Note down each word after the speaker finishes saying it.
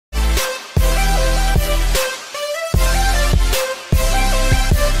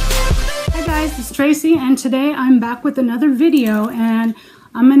guys, it's Tracy, and today I'm back with another video, and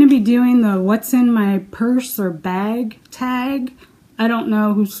I'm going to be doing the what's in my purse or bag tag. I don't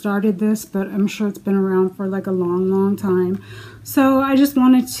know who started this, but I'm sure it's been around for like a long time. So I just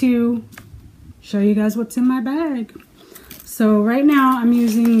wanted to show you guys what's in my bag. So right now I'm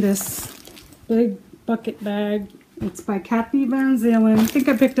using this big bucket bag. It's by Kathy Van Zelen. I think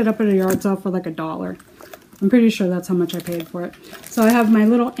I picked it up at a yard sale for like $1. I'm pretty sure that's how much I paid for it. So I have my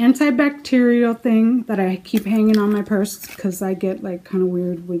little antibacterial thing that I keep hanging on my purse because I get like kind of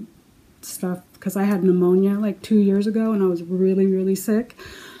weird with stuff because I had pneumonia like 2 years ago and I was really sick.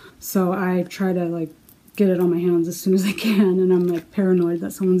 So I try to like get it on my hands as soon as I can, and I'm like paranoid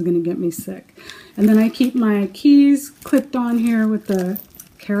that someone's gonna get me sick. And then I keep my keys clipped on here with the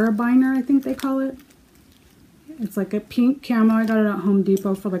carabiner, I think they call it. It's like a pink camo. I got it at Home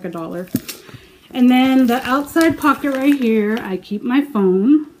Depot for like $1. And then the outside pocket right here, I keep my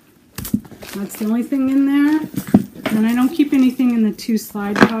phone. That's the only thing in there. And I don't keep anything in the two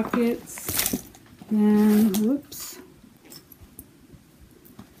side pockets. Then, whoops.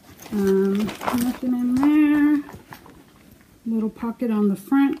 Nothing in there. Little pocket on the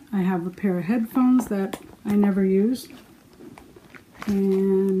front. I have a pair of headphones that I never use.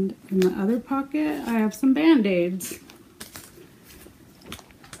 And in the other pocket, I have some Band-Aids.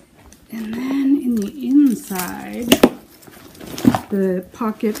 And then in the inside, the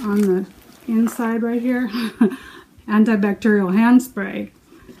pocket on the inside right here, antibacterial hand spray,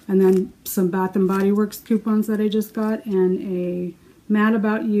 and then some Bath & Body Works coupons that I just got, and a Mad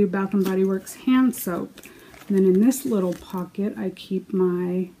About You Bath & Body Works hand soap. And then in this little pocket, I keep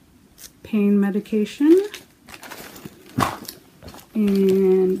my pain medication.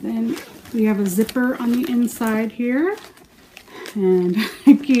 And then we have a zipper on the inside here, and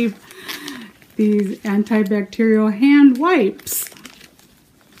I keep these antibacterial hand wipes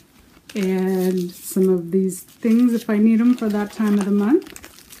and some of these things if I need them for that time of the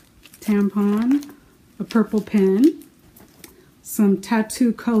month. Tampon, a purple pen, some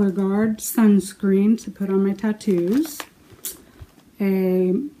tattoo color guard sunscreen to put on my tattoos,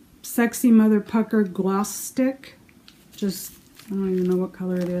 a Sexy Mother Pucker gloss stick, just I don't even know what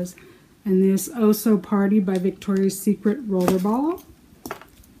color it is, and this Oh So Party by Victoria's Secret rollerball,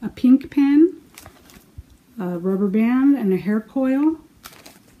 a pink pen, a rubber band and a hair coil,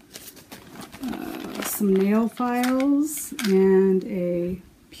 some nail files, and a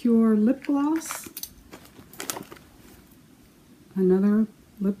pure lip gloss, another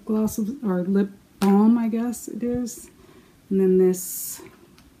lip gloss or lip balm I guess it is, and then this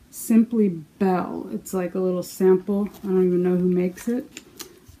Simply Belle. It's like a little sample. I don't even know who makes it.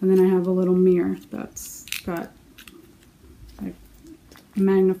 And then I have a little mirror that's got like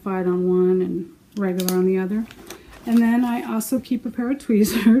magnified on one and regular on the other. And then I also keep a pair of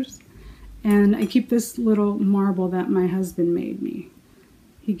tweezers, and I keep this little marble that my husband made me.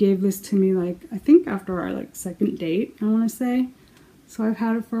 He gave this to me like I think after our like second date, I want to say. So I've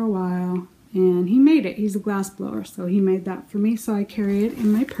had it for a while, and he made it. He's a glass blower, so he made that for me. So I carry it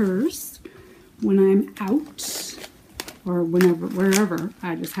in my purse when I'm out or whenever, wherever.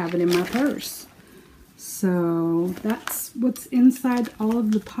 I just have it in my purse. So that's what's inside all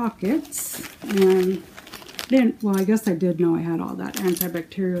of the pockets. And then, well, I guess I did know I had all that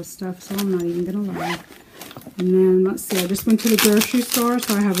antibacterial stuff, so I'm not even gonna lie. And then let's see, I just went to the grocery store,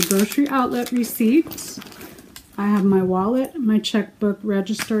 so I have a grocery outlet receipt. I have my wallet, my checkbook,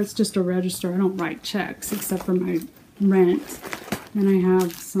 register. It's just a register. I don't write checks except for my rent. Then I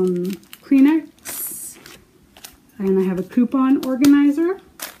have some Kleenex, and I have a coupon organizer.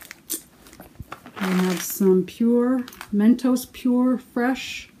 I have some pure Mentos Pure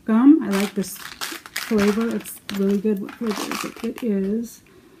Fresh gum. I like this flavor. It's really good. What flavor is it? It is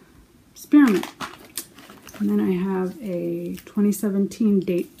spearmint. And then I have a 2017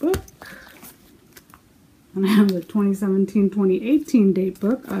 date book. And I have the 2017-2018 date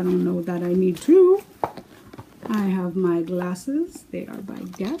book. I don't know that I need two. I have my glasses. They are by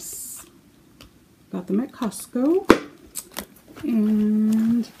Guess. Got them at Costco.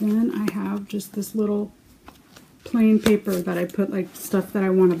 And then I have just this little plain paper that I put like stuff that I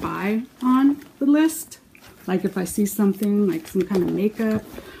want to buy on the list. Like if I see something like some kind of makeup,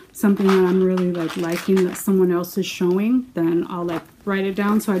 something that I'm really like liking that someone else is showing, then I'll like write it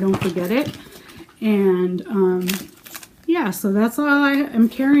down so I don't forget it. And yeah, so that's all I am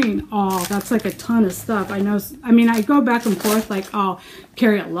carrying. Oh, that's like a ton of stuff. I know, I mean, I go back and forth, like I'll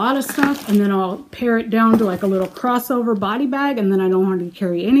carry a lot of stuff and then I'll pare it down to like a little crossover body bag, and then I don't hardly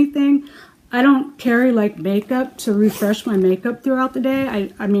carry anything. I don't carry like makeup to refresh my makeup throughout the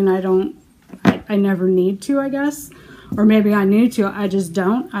day. I mean, I never need to, I guess. Or maybe I need to, I just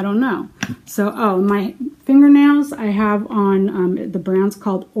don't. I don't know. So, oh, my fingernails I have on, the brand's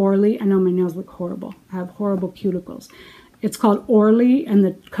called Orly. I know my nails look horrible. I have horrible cuticles. It's called Orly, and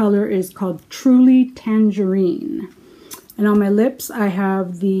the color is called Truly Tangerine. And on my lips, I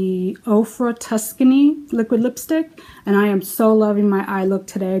have the Ofra Tuscany liquid lipstick. And I am so loving my eye look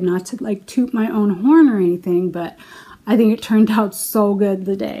today. Not to like toot my own horn or anything, but I think it turned out so good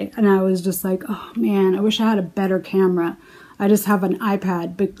today. And I was just like, oh man, I wish I had a better camera. I just have an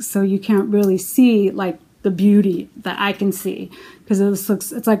iPad, but so you can't really see like the beauty that I can see. Because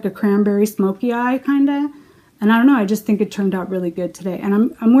it's like a cranberry smoky eye kind of. And I don't know, I just think it turned out really good today.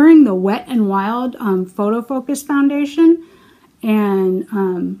 And I'm wearing the Wet n Wild Photo Focus Foundation.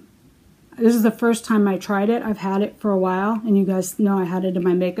 And this is the first time I tried it. I've had it for a while. And you guys know I had it in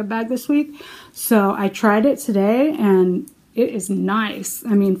my makeup bag this week. So I tried it today and it is nice.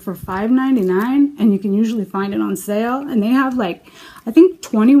 I mean, for $5.99, and you can usually find it on sale. And they have like, I think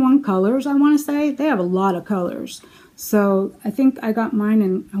 21 colors, I want to say. They have a lot of colors. So I think I got mine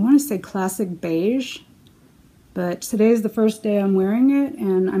in, I want to say classic beige. But today is the first day I'm wearing it,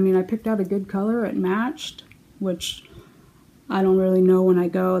 and I mean, I picked out a good color. It matched, which I don't really know when I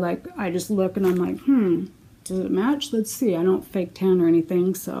go. Like, I just look and I'm like, does it match? Let's see. I don't fake tan or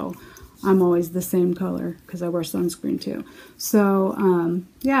anything, so I'm always the same color because I wear sunscreen too. So,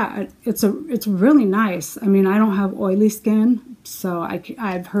 yeah, it's really nice. I mean, I don't have oily skin, so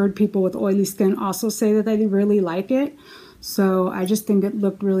I've heard people with oily skin also say that they really like it. So I just think it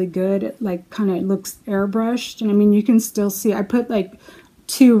looked really good. It like kind of looks airbrushed. And I mean, you can still see, I put like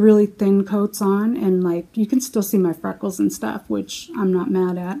 2 really thin coats on, and like you can still see my freckles and stuff, which I'm not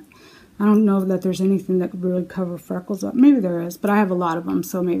mad at. I don't know that there's anything that could really cover freckles up. Maybe there is, but I have a lot of them,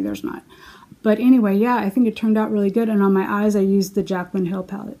 so maybe there's not. But anyway, yeah, I think it turned out really good. And on my eyes, I used the Jaclyn Hill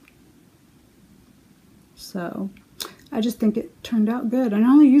palette. So I just think it turned out good. And I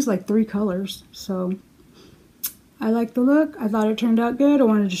only used like 3 colors, so I like the look. I thought it turned out good. I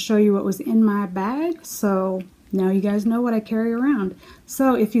wanted to show you what was in my bag. So now you guys know what I carry around.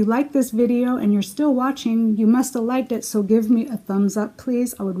 So if you like this video and you're still watching, you must have liked it. So give me a thumbs up,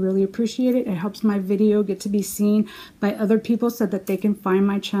 please. I would really appreciate it. It helps my video get to be seen by other people so that they can find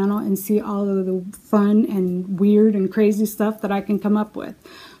my channel and see all of the fun and weird and crazy stuff that I can come up with.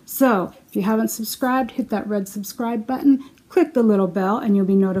 So if you haven't subscribed, hit that red subscribe button. Click the little bell and you'll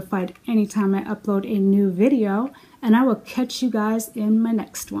be notified anytime I upload a new video. And I will catch you guys in my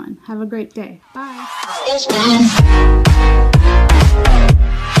next one. Have a great day. Bye.